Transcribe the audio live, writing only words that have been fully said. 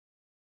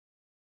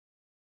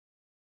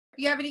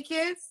You have any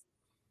kids?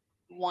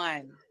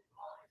 One.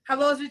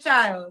 How old is your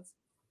child?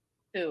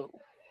 Two.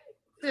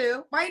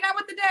 Two. Why you not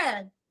with the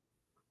dad?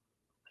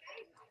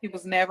 He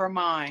was never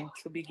mine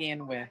to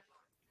begin with.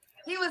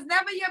 He was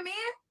never your man?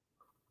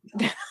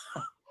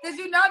 Did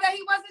you know that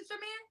he wasn't your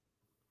man?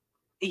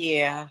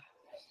 Yeah.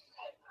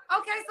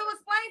 Okay, so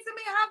explain to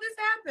me how this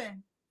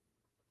happened.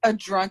 A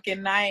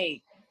drunken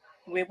night.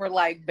 We were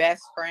like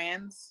best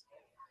friends.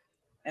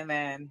 And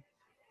then,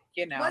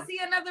 Was he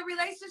another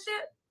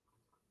relationship?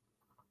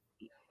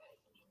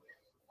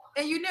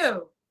 And you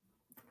knew?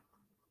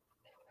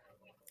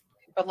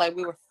 But like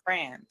we were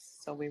friends,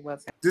 so we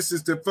wasn't. This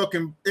is the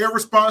fucking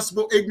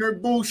irresponsible,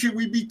 ignorant bullshit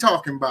we be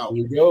talking about.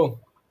 Here you go.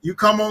 You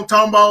come on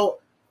talking about,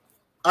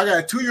 I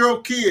got a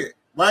 2-year-old kid,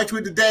 right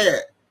with the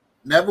dad.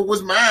 Never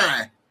was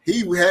mine.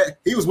 He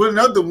was with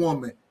another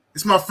woman.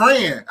 It's my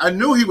friend. I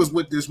knew he was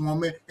with this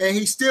woman, and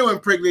he still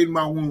impregnated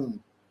my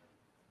womb.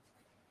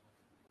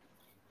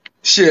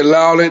 Shit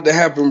allowed it to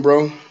happen,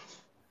 bro.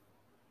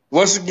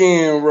 Once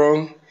again,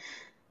 bro.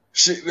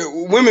 Shit,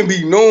 women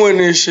be knowing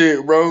this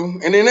shit, bro.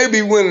 And then they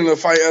be willing to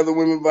fight other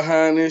women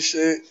behind this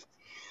shit.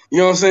 You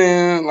know what I'm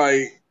saying?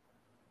 Like,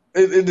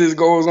 it just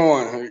goes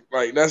on.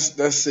 Like, that's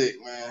it,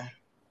 man.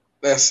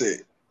 That's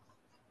it.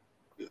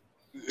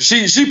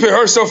 She put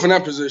herself in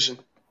that position.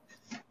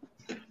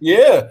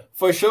 Yeah,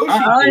 for sure.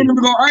 I ain't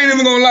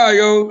even gonna lie,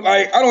 yo.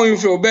 Like, I don't even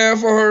feel bad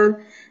for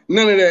her.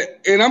 None of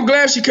that. And I'm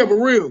glad she kept it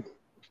real.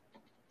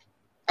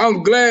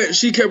 I'm glad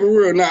she kept it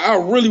real. Now, I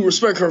really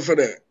respect her for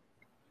that.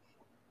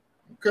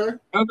 Okay.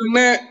 Other than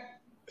that,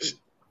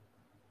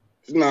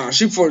 nah,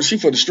 she for the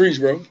streets,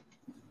 bro.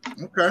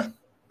 Okay.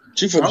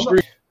 She for the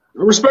streets.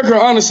 I respect her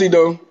honesty,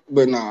 though.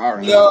 But nah, all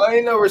right. No,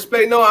 ain't no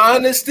respect, no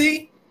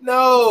honesty.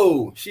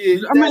 No,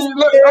 she. I mean,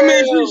 look. I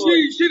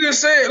mean, she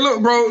just said,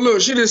 "Look, bro. Look,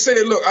 she just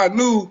said, look. I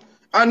knew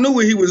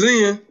what he was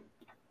in,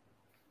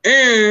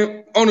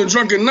 and on a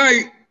drunken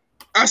night,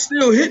 I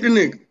still hit the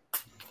nigga."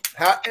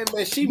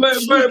 But see,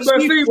 that's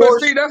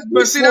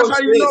how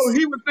you know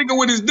he was thinking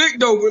with his dick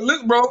though. But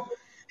look, bro,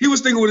 he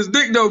was thinking with his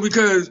dick though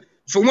because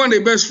for one, they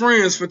best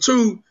friends. For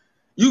two,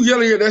 you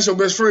yelling at that's your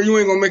best friend, you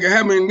ain't gonna make it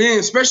happen. And then,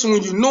 especially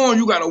when you knowing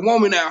you got a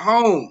woman at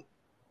home.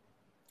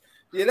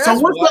 Yeah, that's so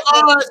what's the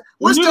odds?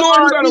 What's the odds?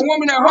 You got a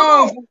woman at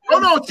home.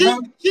 Hold on,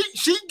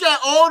 she got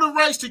all the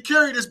rights to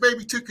carry this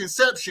baby to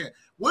conception.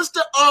 What's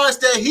the odds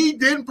that he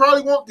didn't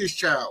probably want this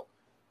child?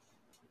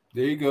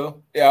 There you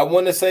go. Yeah, I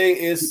want to say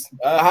it's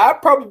a high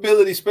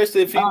probability,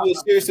 especially if he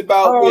was serious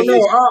about. I don't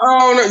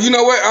know. You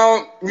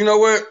know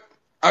what?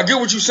 I get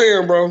what you're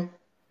saying, bro.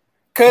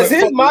 Because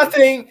here's my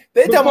thing.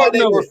 They talking about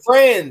they were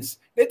friends.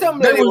 They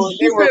talking about they were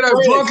friends.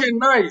 A drunken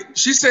night.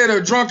 She said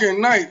a drunken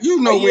night.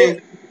 You know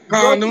when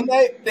condoms.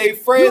 They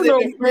friends. You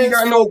know we ain't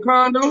got no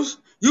condoms.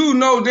 You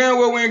know damn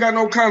well we ain't got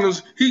no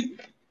condoms.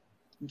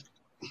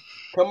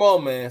 Come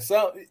on, man.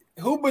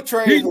 Who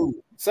betrayed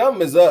who?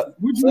 Something is up.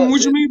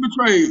 What you mean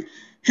betrayed?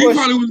 He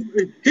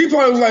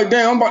probably was like,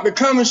 damn, I'm about to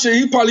come and shit.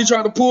 He probably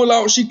tried to pull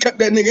out. She kept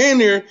that nigga in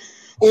there.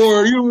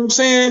 Or, you know what I'm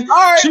saying?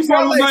 Right, she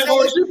probably was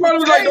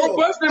like, don't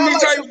bust me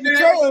type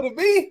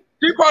shit.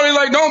 She probably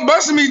like, don't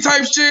bust me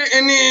type shit.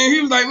 And then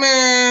he was like,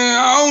 man,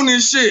 I own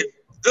this shit.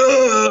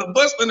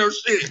 Busting her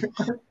shit.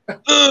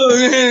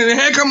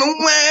 Here come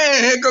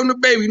the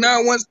baby.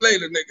 9 months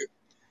later,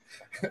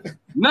 nigga.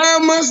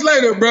 9 months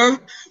later, bro.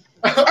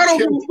 I don't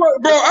give a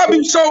fuck, bro. I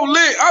be so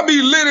lit. I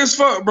be lit as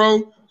fuck,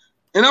 bro.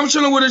 And I'm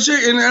chilling with a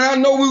chick, and I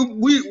know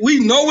we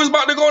know it's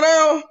about to go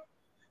down.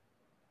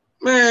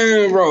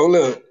 Man, bro,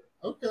 look.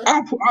 Okay.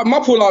 My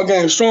pull-out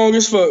game strong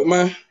as fuck,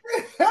 man.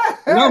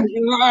 I'm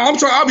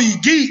trying. I be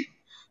geek.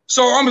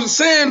 So I'm just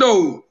saying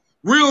though,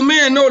 real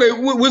men know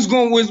what's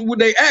going with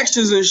their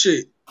actions and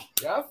shit.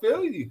 Yeah, I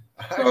feel you.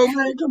 So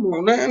man, come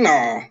on, man.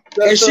 Nah.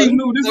 And she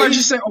knew this, like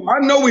she said, oh, I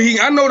know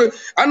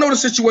the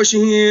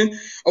situation he in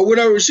or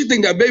whatever. She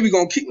think that baby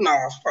gonna keep.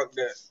 Nah, fuck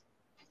that.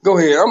 Go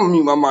ahead. I'm gonna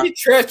mute my mic.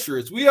 She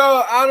treacherous.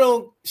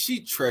 She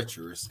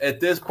treacherous. At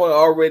this point,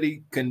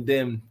 already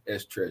condemned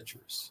as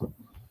treacherous.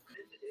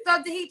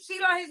 So did he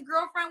cheat on his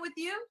girlfriend with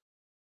you?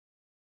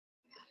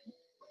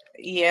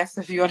 Yes,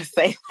 if you want to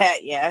say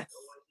that, yes.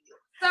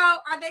 So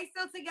are they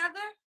still together?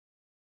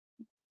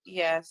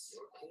 Yes.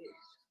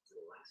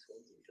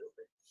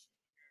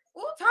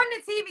 Ooh, turn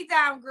the TV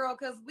down, girl,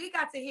 because we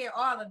got to hear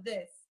all of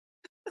this.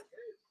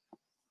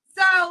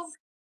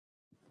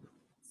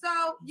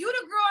 So you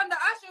the girl in the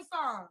Usher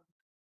song.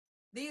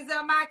 These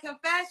are my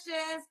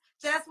confessions.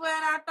 Just when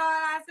I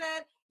thought I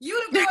said,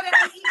 you the girl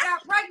that he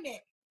got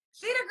pregnant.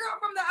 She the girl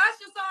from the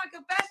Usher song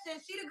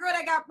Confessions. She the girl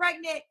that got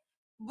pregnant,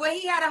 but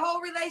he had a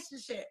whole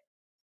relationship.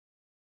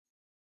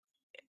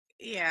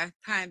 Yeah,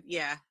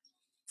 yeah.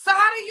 So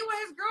how do you and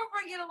his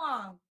girlfriend get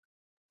along?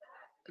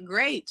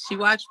 Great. She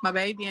watched my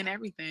baby and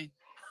everything.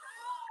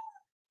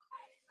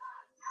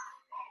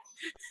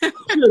 She's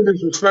a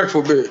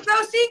disrespectful bitch.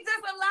 So she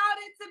just allowed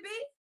it to be?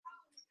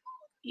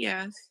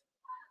 Yes.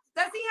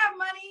 Does he have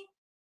money?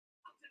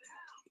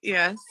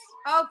 Yes.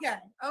 Okay.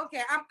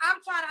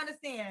 I'm trying to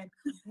understand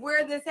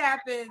where this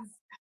happens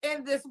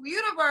in this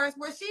universe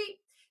where she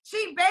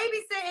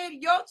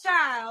babysitting your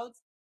child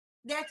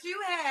that you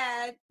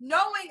had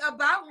knowing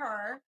about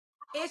her,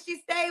 and she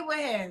stayed with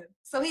him,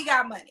 so he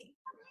got money.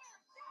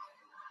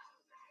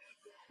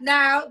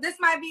 Now, this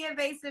might be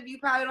invasive. You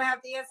probably don't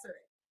have to answer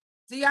it.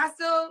 Do y'all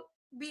still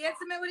be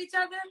intimate with each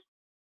other?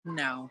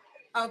 No.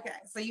 Okay,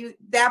 so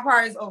that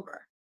part is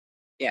over.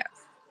 Yes.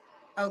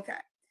 Okay.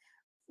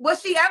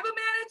 Was she ever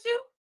mad at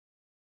you?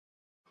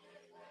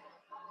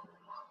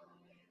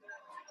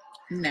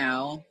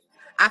 No.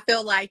 I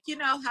feel like, you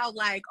know how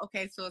like,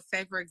 okay, so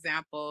say for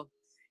example,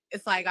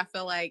 it's like I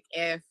feel like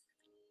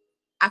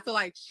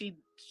she,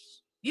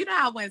 you know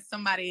how when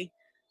somebody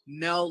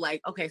know,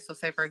 like, okay, so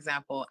say for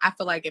example, I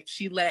feel like if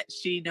she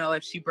know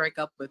if she break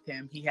up with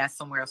him, he has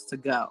somewhere else to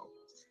go.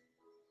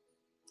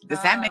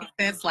 Does that make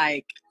sense?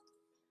 Like,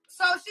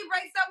 so if she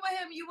breaks up with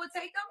him, you would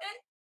take him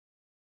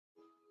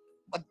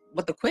in?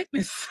 With the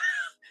quickness.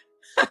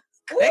 Who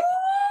is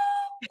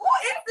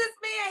this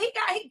man?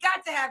 He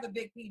got to have a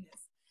big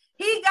penis.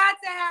 He got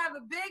to have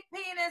a big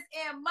penis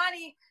and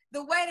money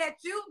the way that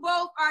you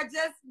both are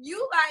just,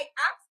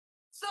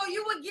 so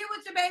you would get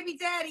with your baby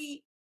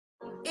daddy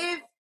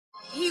if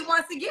he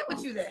wants to get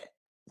with you then.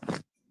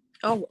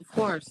 Oh, of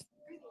course.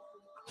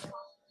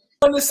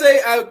 I want to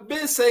say, I've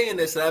been saying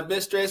this and I've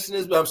been stressing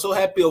this, but I'm so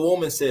happy a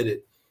woman said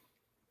it.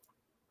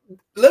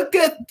 Look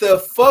at the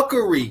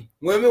fuckery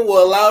women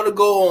will allow to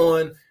go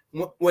on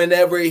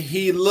whenever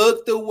he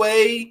looked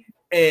away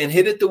and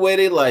hit it the way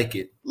they like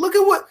it. Look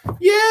at what,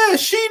 yeah,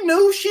 she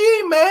knew, she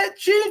ain't mad,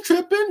 she ain't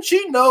tripping,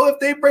 she know if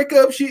they break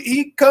up,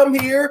 he come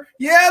here,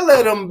 yeah,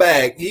 let him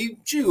back.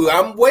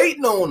 I'm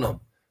waiting on him.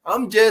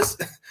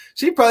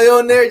 She probably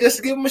on there just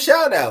to give him a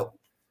shout out.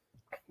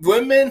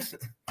 Women,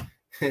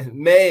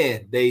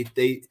 man, they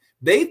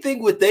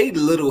think with their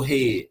little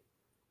head.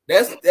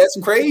 That's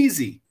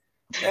crazy.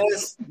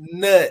 That's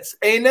nuts.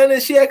 Ain't none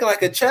of she acting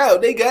like a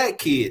child. They got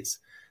kids.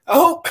 I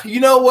hope, you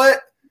know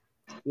what?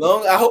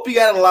 I hope you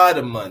got a lot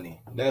of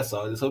money. That's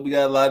all. Just hope you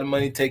got a lot of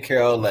money. Take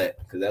care of all that,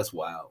 because that's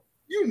wild.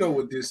 You know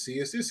what this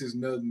is. This is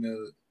Nug.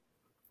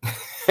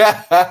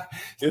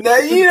 Now,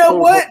 you know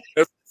what?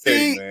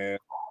 See, man.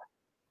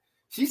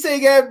 She say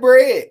got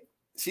bread.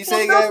 She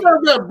say got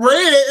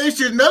bread. It's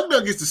just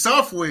Nug is the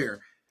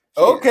software.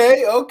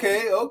 Okay.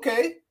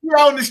 He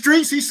on the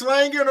streets, he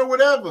slanging or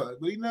whatever.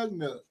 But he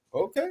Nug.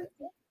 Okay.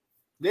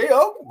 There you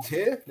go.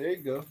 Yeah, there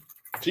you go.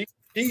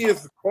 He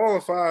is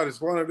qualified as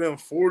one of them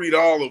 $40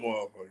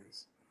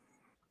 motherfuckers.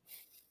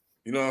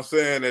 You know what I'm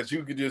saying? That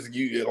you could just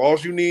all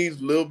you need is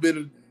a little bit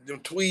of them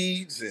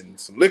tweeds and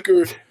some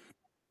liquor.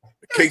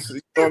 Cases,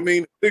 you know what I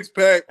mean?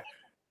 6-pack.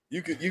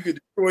 You could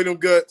destroy them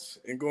guts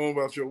and go on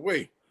about your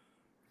way.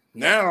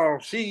 Now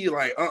she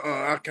like,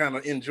 I kind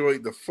of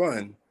enjoyed the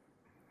fun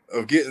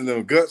of getting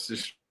them guts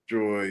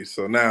destroyed.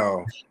 So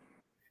now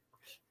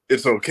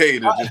it's okay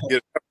to just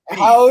get.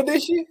 How old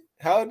is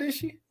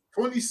she?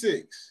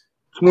 26.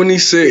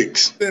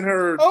 26. In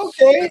her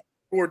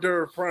hors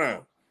d'oeuvre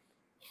prime.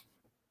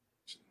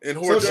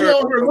 So she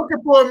over here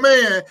looking for a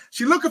man.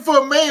 She looking for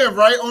a man,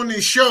 right, on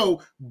this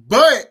show.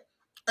 But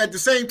at the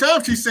same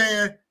time, she's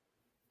saying,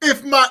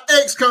 if my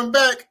ex come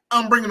back,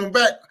 I'm bringing him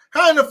back.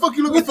 How in the fuck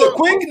you looking for the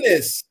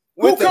quickness?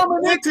 Who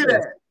coming into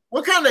that?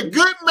 What kind of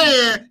good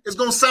man is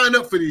gonna sign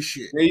up for this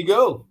shit? There you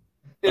go.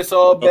 It's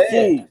all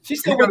bad. She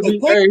said, he got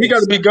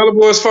to be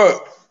gullible as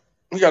fuck.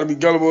 He got to be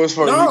gullible as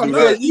fuck. No,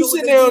 you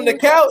sit there on the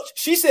couch.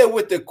 She said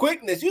with the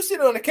quickness. You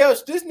sit on the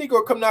couch. This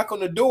nigga come knock on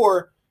the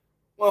door,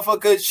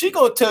 motherfucker. She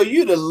gonna tell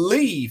you to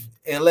leave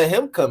and let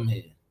him come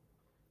in,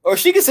 or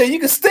she can say you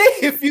can stay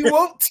if you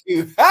want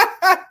to.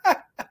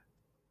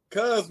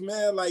 Cause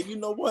man, like you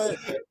know what,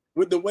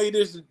 with the way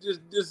these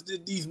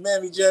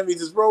mammy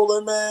jammies is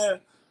rolling, man,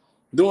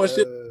 doing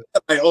shit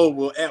like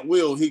at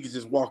will he could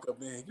just walk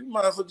up in. You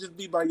might as well just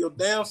be by your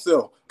damn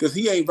self, cause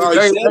he ain't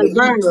value.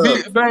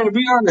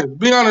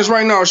 Be honest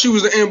right now. She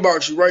was to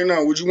inbox you right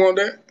now. Would you want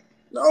that?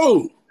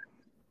 No.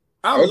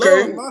 I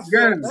love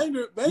myself.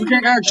 You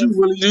can't ask you,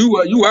 Willie.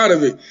 You out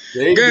of it.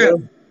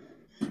 Again,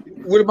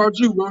 what about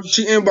you, bro?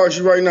 She inbox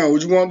you right now.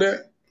 Would you want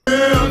that?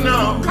 Hell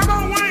no. Come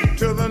on, wait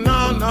till the no.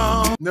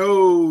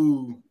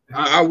 No.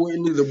 I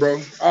wouldn't either,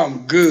 bro.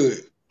 I'm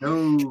good.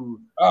 No.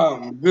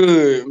 I'm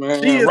good,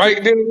 man.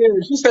 Right then and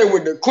there. She said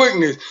with the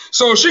quickness.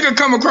 So she could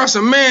come across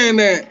a man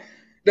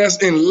that's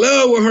in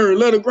love with her,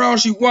 let her ground,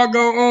 she walk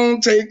on,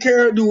 take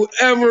care, do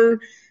whatever.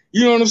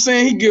 You know what I'm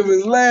saying? He give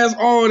his last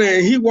all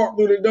that. He walk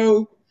through the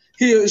door.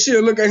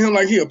 She'll look at him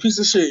like he a piece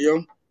of shit,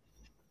 yo.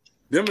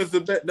 Them is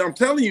the best. I'm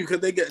telling you, because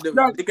they got he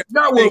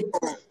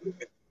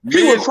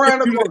will cry in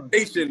the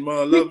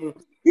car.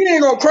 He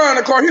ain't gonna cry in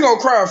the car. He gonna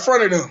cry in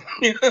front of them.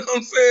 You know what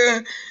I'm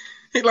saying?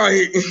 He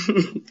like,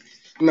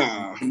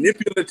 nah.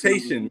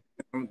 Manipulation.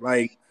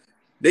 Like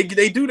they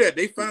do that.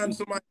 They find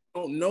somebody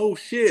who don't know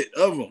shit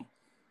of them.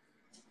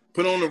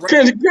 Put on the right.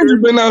 Kendra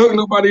been not hooking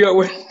nobody up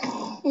with.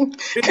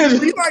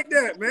 It be like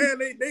that, man.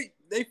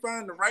 They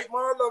find the right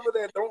motherfucker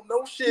that don't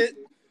know shit.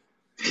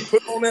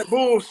 Put on that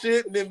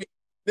bullshit and then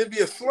be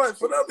a slut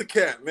for the other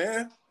cat,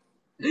 man.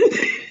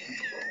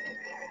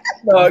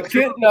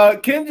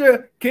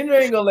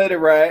 Kendra ain't gonna let it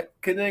ride.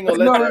 Kendra ain't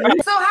gonna let it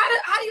ride. So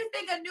how do you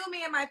think a new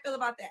man might feel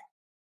about that?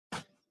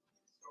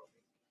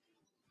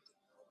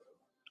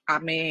 I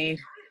mean,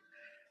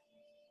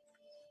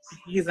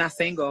 he's not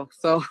single,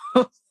 so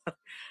I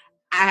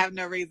have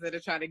no reason to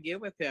try to get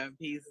with him.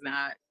 He's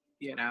not,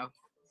 he's not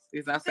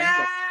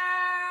single.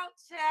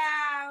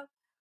 Child.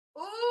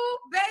 Ooh,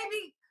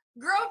 baby.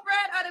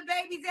 Girlfriend or the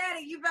baby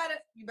daddy, you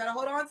better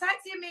hold on tight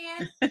to your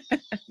man.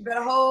 You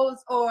better hold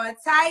on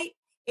tight,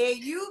 and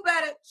you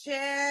better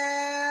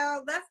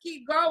chill. Let's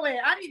keep going.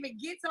 I didn't even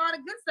get to all the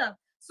good stuff.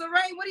 So,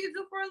 Ray, what do you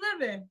do for a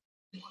living?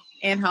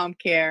 In-home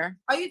care.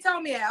 Oh, you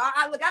told me that.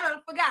 I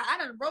done forgot. I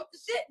done wrote the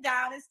shit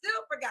down and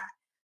still forgot.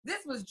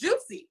 This was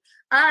juicy.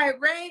 All right,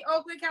 Ray,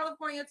 Oakland,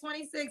 California,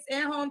 26,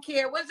 in-home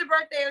care. When's your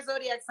birthday or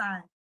zodiac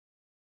sign?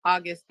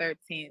 August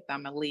 13th.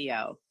 I'm a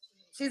Leo.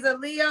 She's a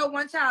Leo,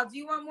 one child. Do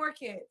you want more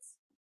kids?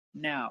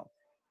 No.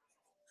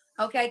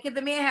 Okay, can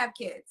the man have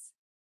kids?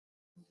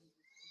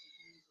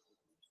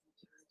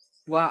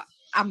 Well,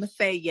 I'm going to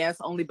say yes,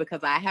 only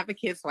because I have a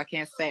kid, so I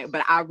can't say it.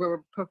 But I would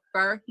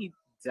prefer he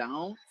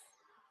don't.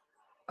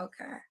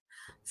 Okay.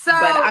 So,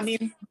 but I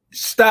mean,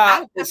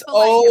 stop. It's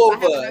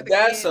over.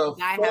 That's a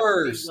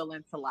first.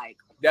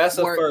 That's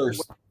a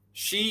first.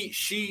 She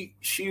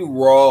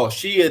raw.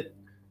 She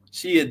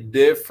a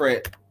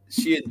different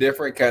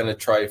kind of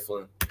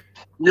trifling.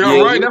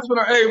 Yeah, right. That's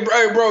what hey,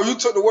 bro, you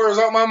took the words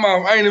out my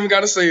mouth. I ain't even got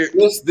to say it.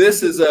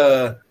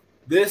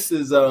 This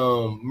is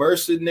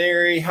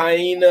mercenary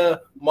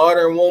hyena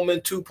modern woman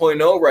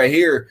 2.0 right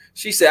here.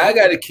 She said, I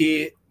got a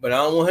kid, but I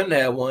don't want him to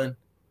have one.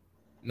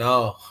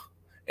 No.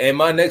 And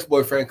my next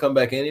boyfriend come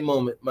back any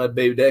moment. My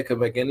baby dad come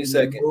back any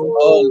second.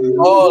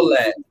 All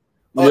that.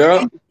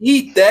 Yeah.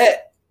 Eat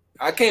that.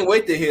 I can't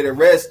wait to hear the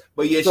rest.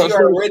 But yeah, she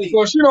already.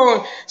 So she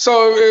don't.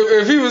 So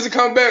if he was to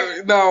come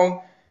back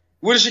now,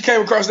 what if she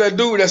came across that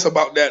dude that's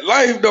about that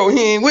life though?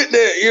 He ain't with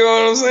that. You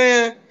know what I'm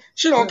saying?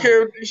 She don't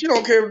care. She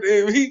don't care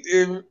if he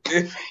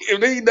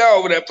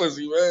down with that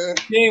pussy, man.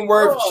 She ain't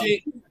worth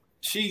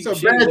She. So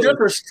bad.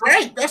 Just a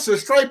stripe. That's a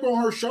stripe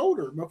on her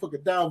shoulder.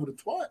 Motherfucker down with a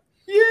twat.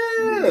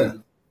 Yeah.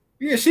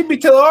 Yeah, she be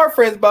telling our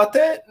friends about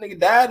that. Nigga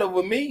died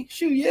over me.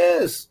 Shoot,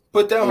 yes.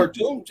 Put down her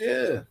tombs,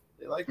 yeah.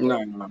 They like that.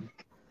 No.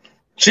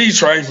 She's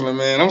trifling,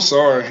 man. I'm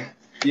sorry.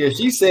 Yeah,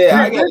 she said,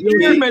 I got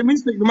you. Made me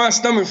stick to my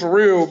stomach for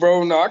real,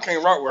 bro. No, I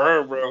can't rock with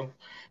her, bro.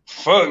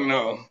 Fuck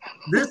no.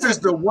 This is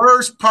the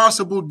worst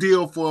possible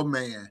deal for a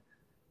man.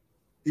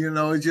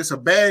 It's just a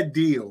bad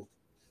deal.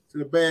 It's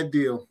a bad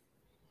deal.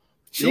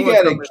 She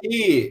got a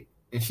kid,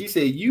 and she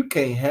said, you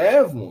can't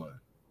have one.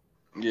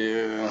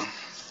 Yeah.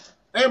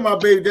 And my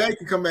baby dad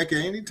can come back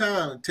at any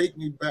time and take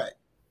me back.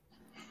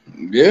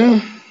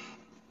 Yeah.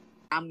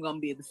 I'm going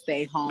to be the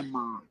stay-home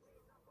mom.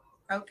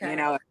 Okay.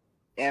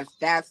 If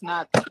that's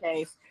not the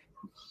case,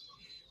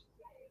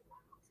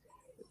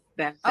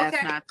 that's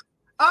not.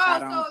 Oh,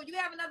 so you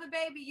have another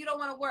baby, you don't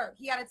want to work.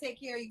 He got to take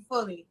care of you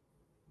fully.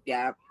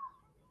 Yeah.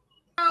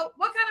 So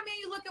what kind of man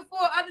you looking for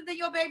other than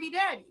your baby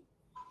daddy?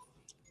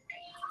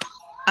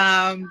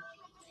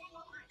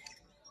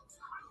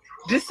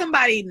 Just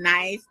somebody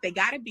nice. They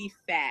got to be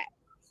fat.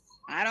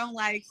 I don't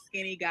like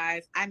skinny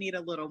guys. I need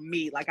a little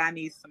meat. Like I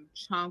need some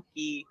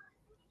chunky,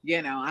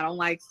 I don't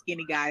like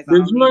skinny guys. I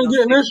don't need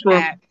no this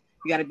fat.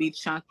 You got to be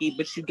chunky,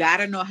 but you got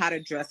to know how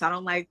to dress. I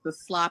don't like the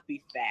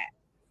sloppy fat.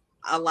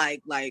 I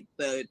like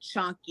the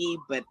chunky,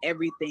 but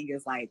everything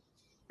is like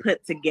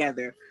put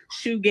together.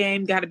 Shoe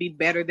game got to be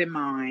better than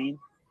mine,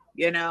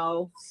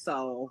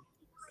 So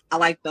I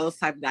like those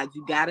type of guys.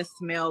 You got to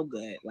smell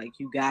good. Like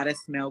you got to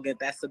smell good.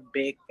 That's a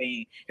big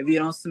thing. If you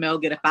don't smell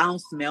good, if I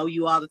don't smell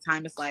you all the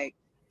time, it's like,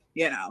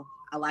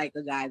 I like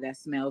a guy that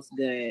smells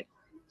good.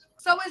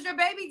 So is your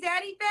baby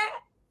daddy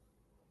fat?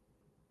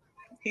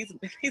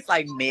 He's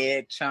like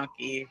mid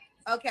chunky.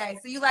 Okay,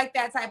 so you like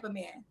that type of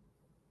man?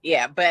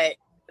 Yeah, but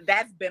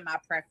that's been my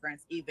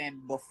preference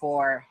even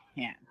before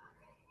him.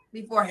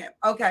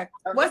 Okay.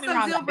 What's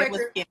some deal breakers?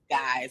 Skinny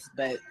guys,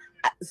 but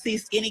see,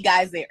 skinny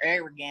guys, they're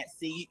arrogant.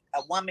 See,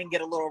 a woman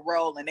get a little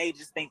roll and they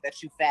just think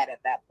that you fat at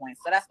that point.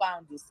 So that's why I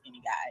don't do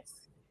skinny guys.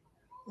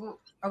 Ooh,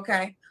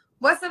 okay.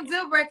 What's some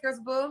deal breakers,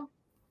 boo?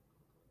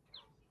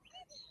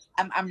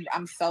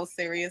 I'm so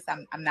serious.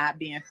 I'm not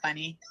being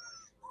funny.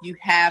 You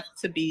have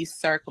to be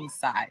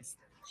circumcised.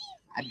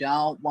 I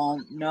don't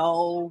want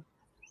no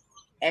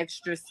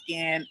extra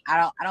skin.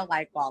 I don't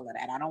like all of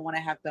that. I don't want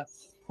to have to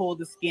pull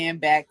the skin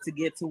back to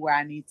get to where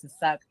I need to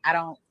suck. I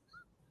don't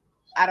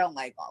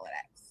like all of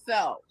that.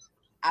 So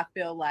I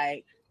feel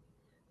like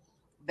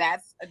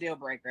that's a deal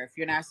breaker if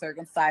you're not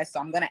circumcised. So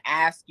I'm gonna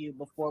ask you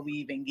before we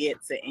even get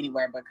to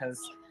anywhere because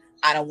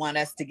I don't want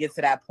us to get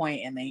to that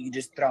point and then you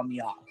just throw me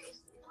off.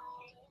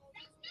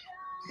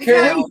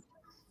 Because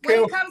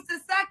when it comes to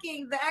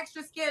sucking, the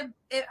extra skin,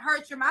 it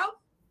hurts your mouth?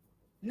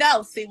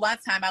 No, see, one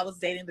time I was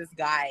dating this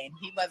guy and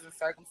he wasn't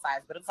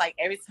circumcised, but it's like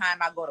every time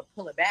I go to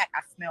pull it back,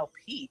 I smell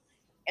pee.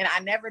 And I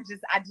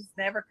just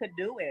never could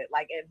do it.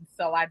 Like, and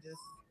so I just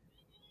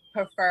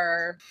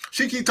prefer.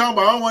 She keep talking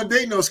about, I don't want to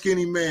date no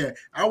skinny man.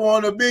 I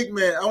want a big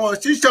man.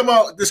 She's talking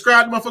about,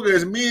 describe the motherfucker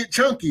as mid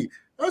chunky.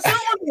 I said,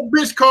 I want a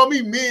bitch call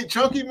me mid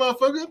chunky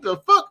motherfucker. What the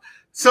fuck?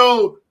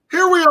 So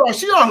Here we are.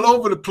 She all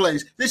over the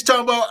place. This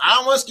talking about I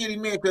don't want skinny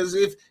men because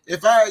if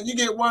you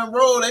get one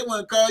roll, they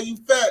want to call you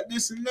fat,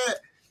 this and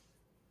that.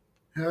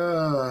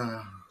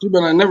 You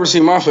better never see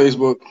my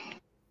Facebook.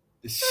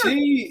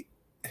 She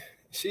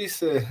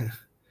said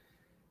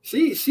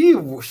she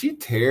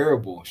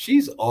terrible.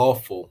 She's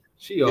awful.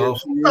 She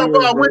awful. Talking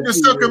about I went to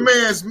suck a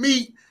man's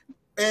meat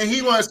and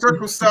he was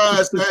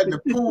circumcised. I had to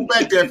pull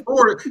back that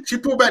foreskin. She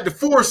pulled back the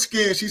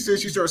foreskin. She said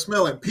she started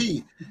smelling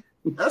pee.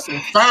 That's some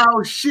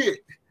foul shit.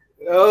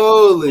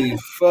 Holy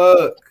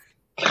fuck.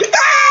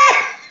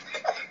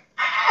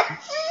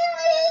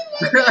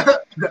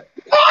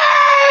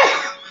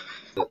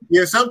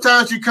 Yeah,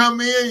 sometimes you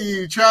come in,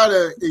 you try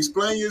to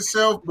explain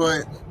yourself,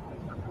 but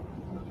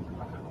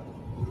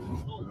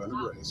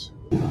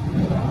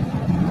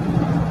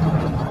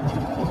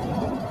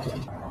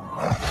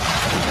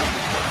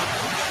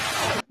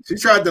she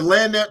tried to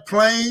land that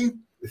plane.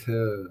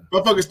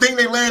 Motherfuckers think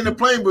they land the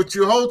plane, but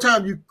the whole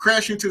time you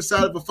crash into the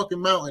side of a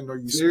fucking mountain or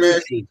you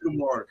smash into the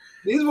water.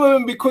 These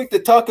women be quick to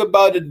talk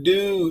about a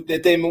dude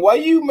that they mean. Why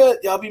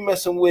y'all be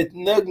messing with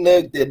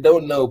nug that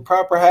don't know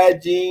proper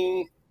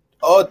hygiene,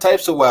 all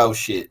types of wild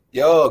shit.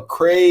 Y'all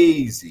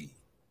crazy.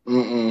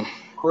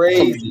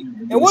 Crazy.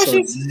 And what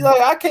she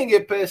like, I can't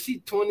get past. She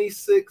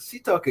 26. She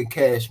talking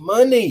cash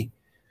money.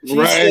 She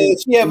said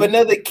she have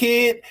another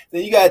kid.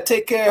 Then you gotta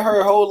take care of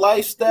her whole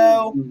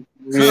lifestyle.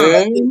 Yeah.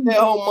 That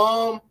whole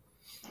mom.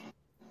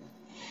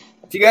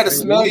 She gotta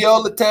smell you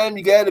all the time.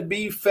 You gotta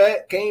be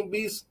fat. Can't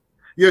be.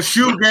 Your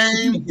shoe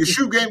game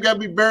gotta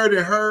be better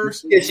than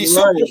hers. Yeah, she's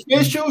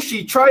superficial.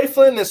 She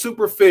trifling and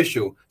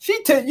superficial.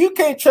 You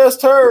can't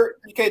trust her.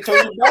 You can't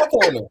turn your back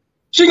on her.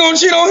 She gonna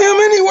cheat on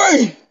him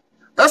anyway.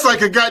 That's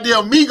like a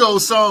goddamn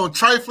Migos song,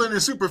 trifling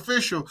and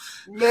superficial.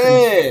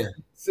 Man,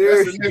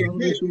 seriously.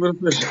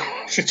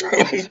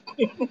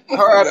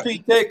 R.I.P.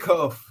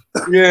 Takeoff.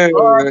 Yeah.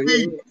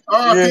 R.I.P.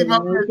 my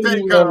friend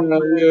Takeoff.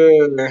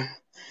 Yeah.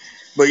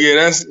 But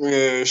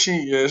yeah,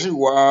 she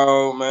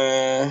wild,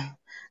 man.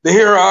 To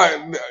hear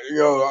I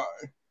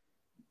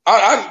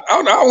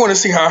want to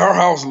see how her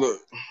house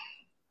look.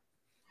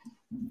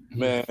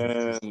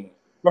 Man.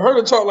 For her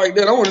to talk like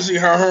that, I want to see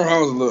how her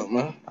house look,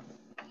 man.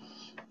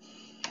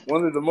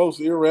 One of the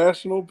most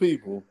irrational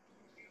people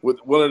with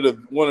one of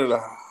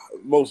the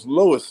most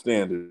lowest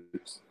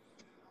standards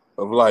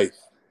of life.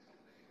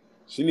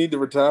 She need to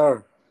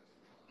retire.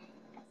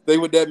 Stay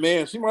with that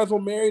man. She might as well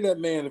marry that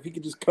man if he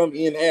could just come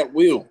in at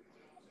will.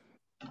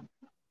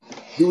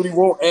 Do what he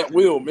want at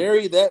will.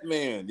 Marry that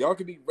man. Y'all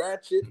can be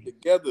ratchet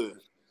together.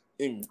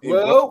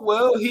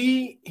 Well,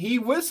 he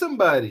with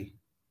somebody.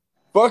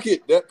 Fuck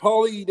it. That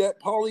poly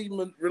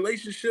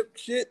relationship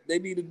shit, they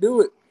need to do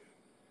it.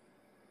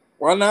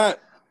 Why not?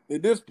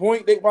 At this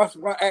point,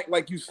 why act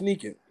like you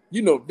sneaking?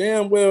 You know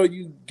damn well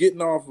you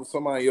getting off with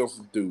somebody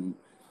else's dude.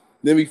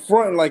 Then be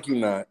fronting like you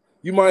not.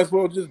 You might as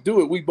well just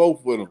do it. We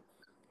both with them.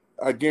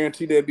 I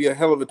guarantee there'd be a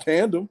hell of a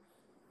tandem.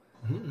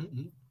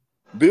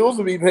 Bills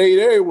will be paid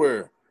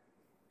everywhere.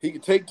 He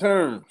could take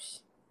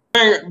turns.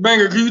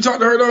 Banger, can you talk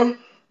to her though?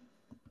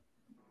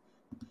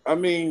 I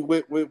mean,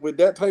 with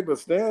that type of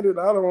standard,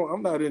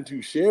 I'm not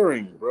into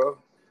sharing, bro.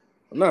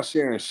 I'm not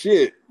sharing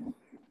shit.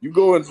 You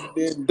go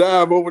and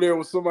dive over there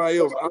with somebody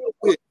else. I'm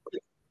quit.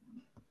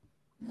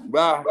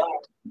 Bye.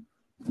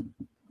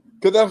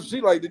 Because that's what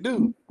she like to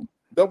do.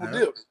 Double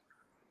dip.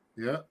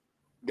 Yeah.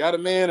 Got a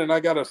man and I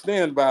got a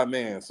standby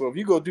man. So if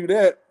you go do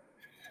that,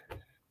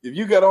 if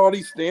you got all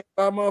these standby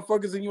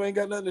motherfuckers and you ain't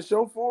got nothing to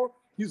show for,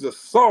 you's a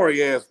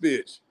sorry ass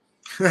bitch.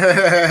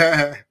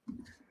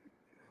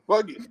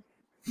 Fuck it.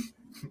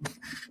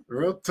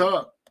 Real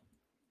talk.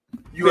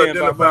 You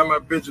identify my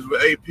bitches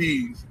with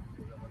APs.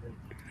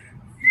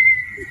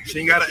 She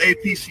ain't got an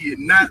AP. She is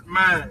not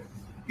mine.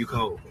 You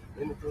cold.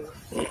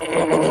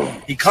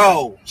 He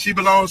cold. She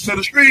belongs to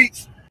the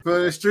streets. For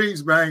the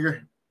streets,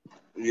 banger.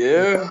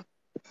 Yeah.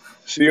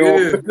 She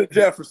on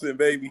Jefferson,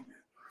 baby.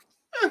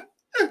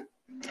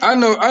 I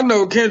know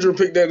Kendra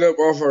picked that up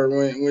off her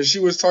when she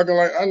was talking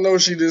like, I know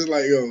she just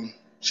like, yo,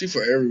 she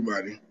for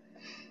everybody.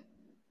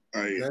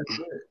 That's it.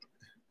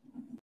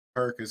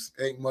 Her, cause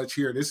ain't much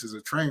here. This is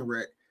a train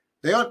wreck.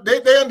 They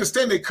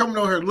understand they coming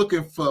on here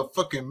looking for a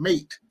fucking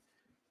mate.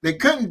 They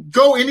couldn't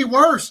go any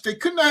worse. They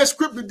could not have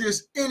scripted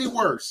this any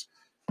worse.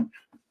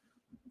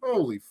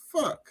 Holy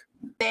fuck.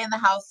 Stay in the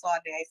house all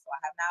day, so I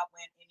have not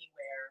went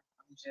anywhere.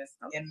 I'm just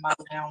in my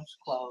lounge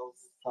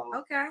clothes. So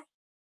okay.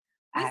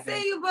 I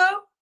see you, boo.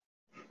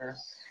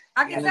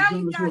 I can tell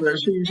you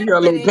she got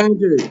a little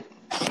pancake.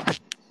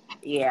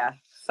 Yeah,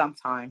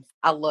 sometimes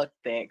I look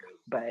thick,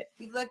 but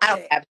I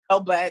don't have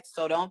no butt,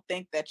 so don't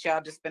think that y'all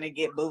just gonna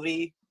get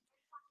booty.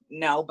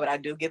 No, but I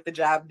do get the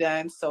job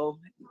done, so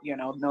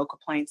no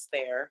complaints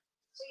there.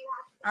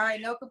 All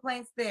right, no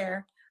complaints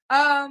there.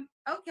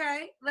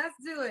 Okay, let's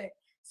do it.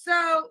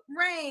 So,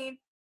 Rain,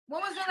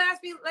 when was your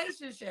last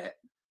relationship?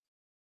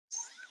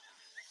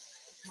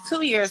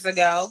 2 years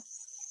ago.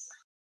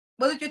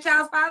 Was it your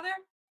child's father?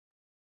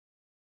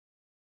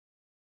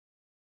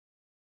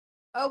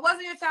 Oh, it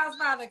wasn't your child's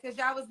father because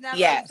y'all was never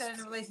in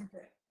a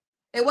relationship.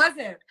 It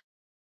wasn't.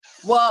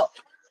 Well,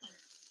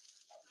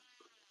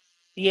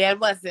 Yeah, it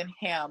wasn't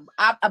him.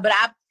 But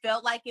I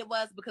felt like it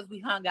was because we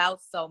hung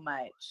out so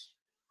much.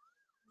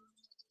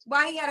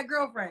 Why he had a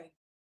girlfriend?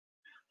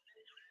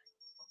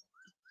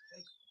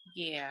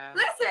 Yeah.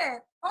 Listen,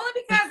 only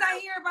because I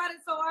hear about it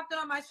so often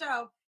on my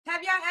show.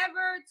 Have y'all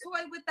ever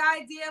toyed with the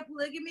idea of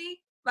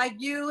polygamy? Like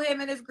you, him,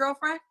 and his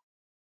girlfriend?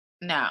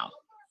 No.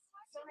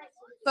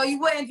 So you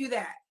wouldn't do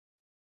that?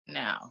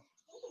 No.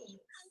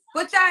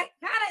 But y'all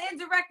kind of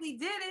indirectly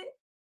did it.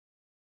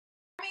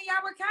 I mean,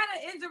 y'all were kind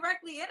of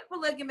indirectly in a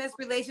polygamous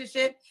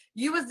relationship.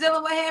 You was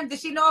dealing with him. Did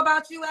she know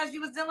about you as you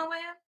was dealing with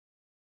him?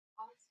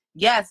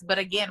 Yes, but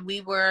again,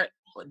 we were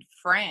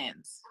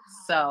friends.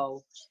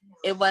 So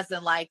it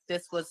wasn't like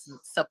this was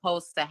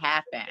supposed to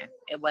happen.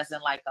 It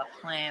wasn't like a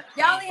plan.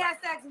 Y'all only had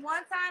sex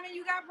one time and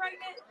you got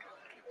pregnant?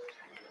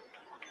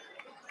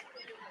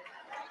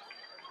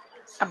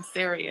 I'm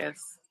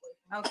serious.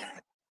 Okay.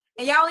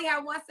 And y'all only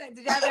had one sex.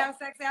 Did y'all ever have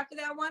sex after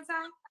that one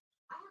time?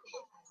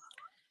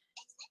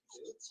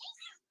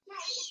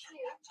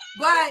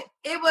 But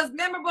it was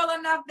memorable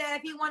enough that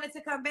if he wanted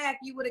to come back,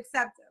 you would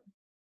accept him.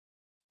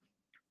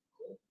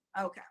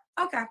 Okay.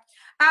 Okay.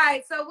 All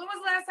right. So when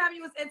was the last time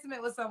you was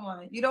intimate with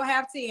someone? You don't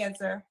have to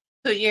answer.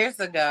 2 years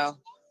ago.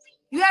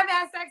 You haven't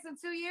had sex in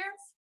 2 years?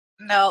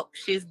 No,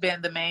 she's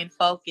been the main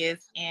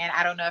focus. And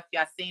I don't know if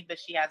y'all seen, but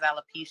she has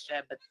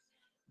alopecia, but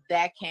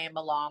that came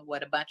along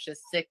with a bunch of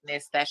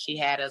sickness that she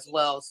had as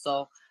well.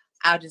 So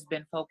I've just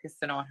been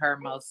focusing on her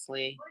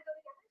mostly.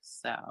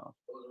 So.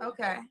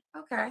 Okay.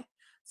 Okay.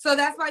 So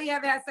that's why you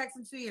haven't had sex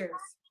in 2 years?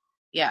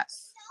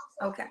 Yes.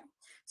 Okay.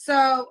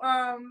 So,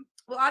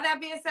 well, all that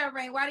being said,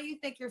 Rain, why do you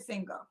think you're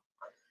single?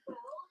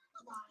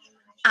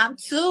 I'm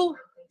too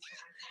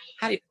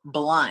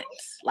blunt.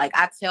 Like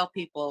I tell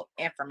people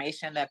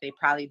information that they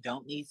probably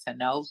don't need to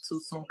know too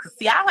soon. Cause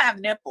see, I don't have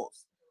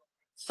nipples.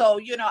 So,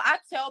 you know, I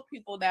tell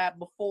people that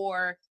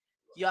before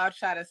y'all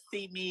try to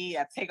see me,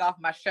 I take off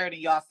my shirt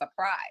and y'all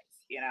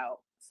surprised, you know.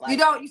 It's like,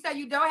 you said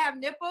you don't have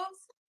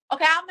nipples?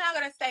 Okay, I'm not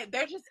gonna say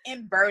they're just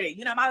inverted.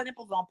 You know, my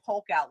nipples don't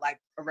poke out like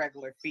a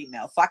regular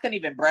female. So I couldn't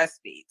even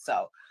breastfeed.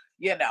 So,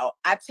 you know,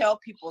 I tell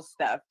people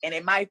stuff and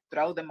it might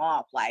throw them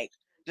off. Like,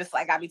 just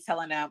like I be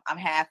telling them I'm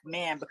half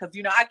man because,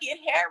 you know, I get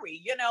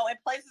hairy, you know, in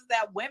places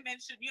that women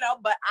should, you know,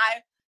 but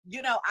I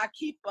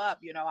keep up,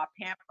 you know, I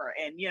pamper.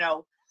 And, you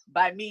know,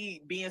 by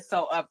me being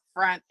so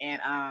upfront and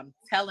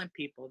telling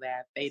people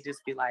that, they just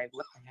be like,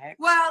 what the heck?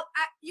 Well,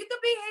 you could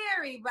be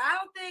hairy, but I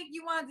don't think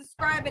you want to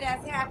describe it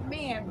as half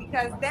man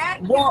because that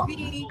could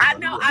be I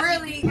know,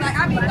 really no,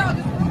 just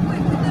real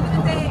quick, we live in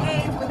a day and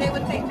age where they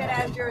would take that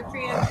as your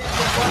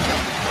transgender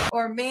woman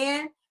or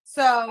man.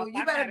 So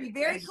you better be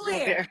very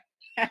clear.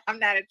 I'm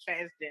not a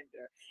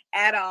transgender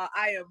at all.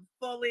 I am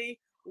fully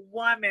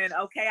woman.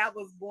 Okay, I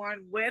was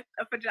born with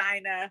a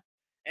vagina.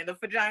 And the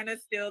vagina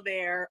is still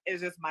there. It's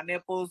just my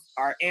nipples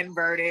are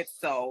inverted,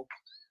 so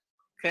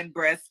couldn't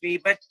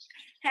breastfeed. But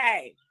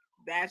hey,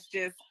 that's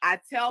just, I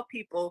tell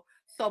people,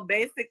 so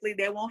basically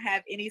they won't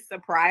have any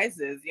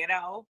surprises, you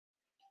know?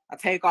 I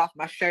take off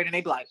my shirt and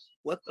they be like,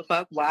 what the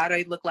fuck? Why do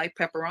they look like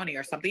pepperoni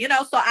or something? You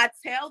know, so I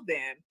tell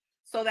them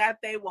so that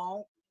they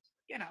won't,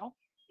 you know,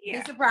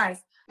 be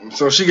surprised.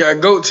 So she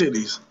got goat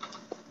titties.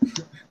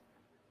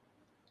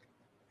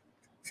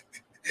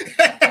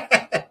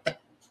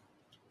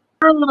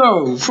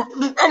 No,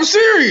 I'm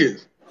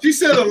serious. She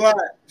said a lot.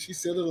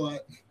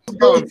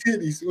 Goat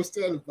titties. What's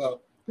that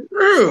about?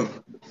 Real.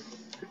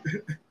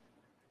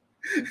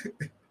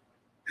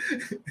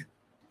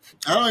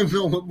 I don't even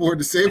know what more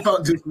to say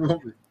about this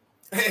woman.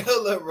 Hey,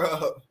 hold up,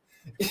 bro.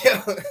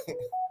 Yeah.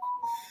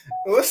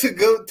 What's a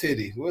goat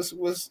titty? What's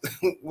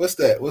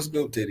that? What's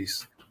goat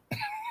titties?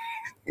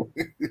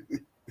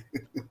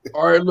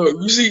 All right, look.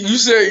 You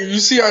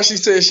see how she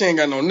said she ain't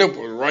got no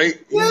nipples, right?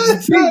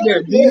 Yes,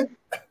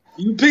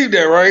 You peeped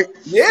that, right?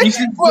 Yeah. You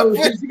see, so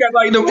she got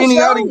like them innie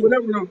outies,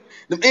 whatever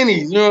them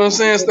innies. You know what I'm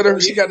saying? Instead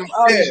of she got them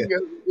outies, she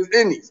got them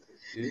innies.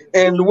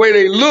 And the way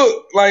they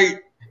look,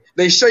 like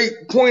they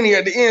shape pointy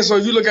at the end. So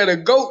if you look at a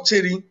goat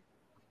titty,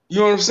 you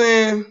know what I'm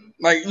saying?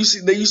 Like you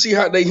see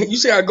how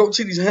goat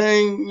titties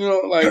hang. You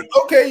know, like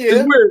okay, yeah.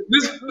 It's weird.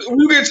 When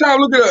you get time,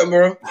 look it up,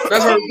 bro.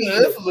 That's her.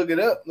 Look it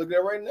up. Look it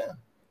up right now.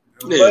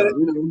 Yeah,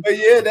 but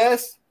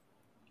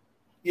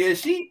yeah,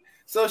 she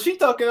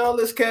talking all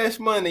this cash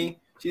money.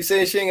 She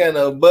said she ain't got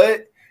no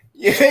butt.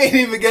 You ain't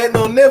even got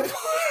no nipple.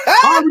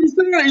 I already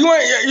said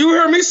that. You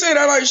heard me say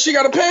that like she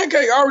got a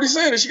pancake. I already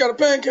said it. She got a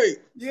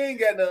pancake. You ain't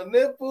got no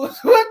nipples.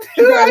 What?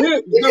 She got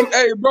hips.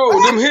 Hey,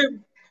 bro, them hips.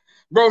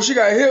 Bro, she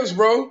got hips,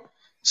 bro.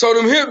 So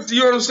them hips,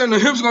 you understand? The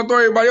hips gonna throw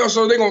everybody else,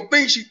 so they gonna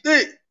think she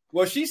thick.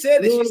 Well, she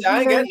said that. She said,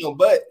 I ain't got no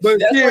butt.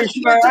 But yeah,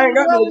 she like, I ain't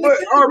got no butt.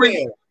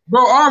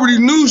 I already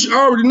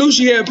knew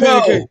she had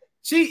pancake.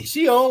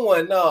 She on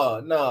one.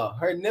 No.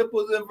 Her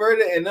nipples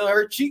inverted and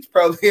her cheeks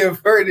probably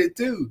inverted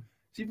too.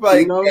 She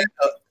probably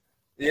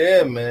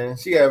yeah, man.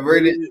 She got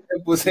inverted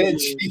nipples and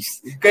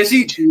cheeks. Cause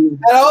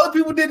all the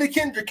people did the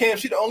Kendra camp.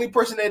 She the only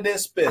person that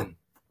didn't spin.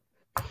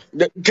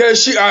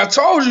 Because I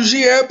told you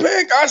she had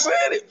pancakes. I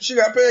said it. She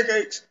got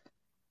pancakes.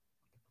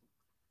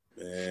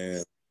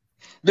 Man.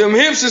 Them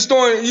hips is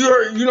throwing,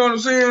 you know what I'm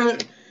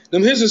saying?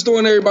 Them hips is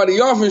throwing everybody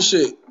off and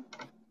shit.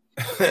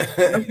 That's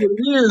what it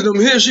is. Them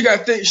hips,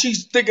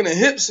 she's thick in the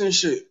hips and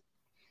shit.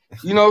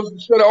 You know,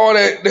 instead of all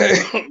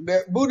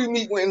that booty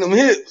meat went in them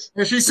hips.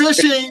 And she said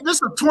she ain't. This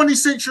is a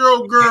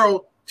 26-year-old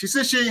girl. She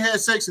said she ain't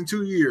had sex in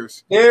 2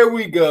 years. There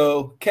we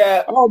go.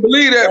 Cap. I don't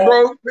believe that,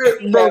 bro.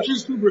 Bro,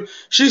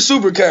 she's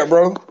super cap,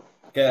 bro.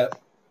 Cap.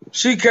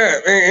 She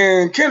cap.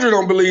 And Kendra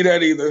don't believe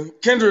that either.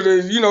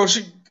 Kendra,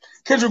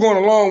 Kendra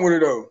going along with it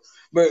though.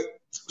 But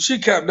she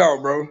capped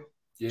out, bro.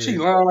 Yeah. She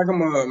lying like a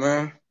mug,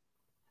 man.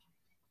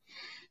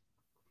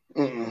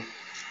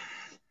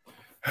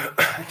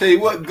 I tell you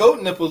what,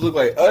 goat nipples look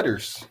like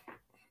udders.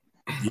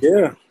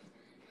 Yeah.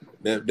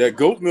 That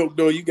goat milk,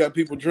 though, you got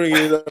people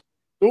drinking it at the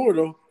store,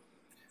 though.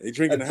 They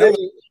drinking the hell out of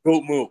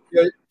goat milk.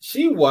 Yeah,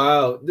 she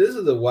wild. This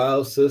is a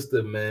wild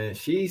sister, man.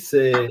 She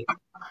said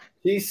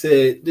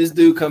this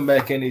dude come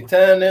back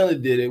anytime. They only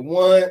did it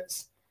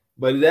once,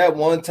 but that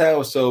one time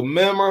was so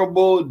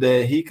memorable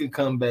that he could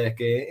come back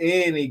at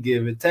any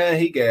given time.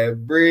 He got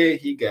bread.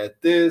 He got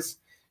this.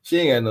 She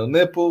ain't got no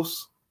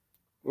nipples.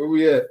 Where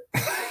we at?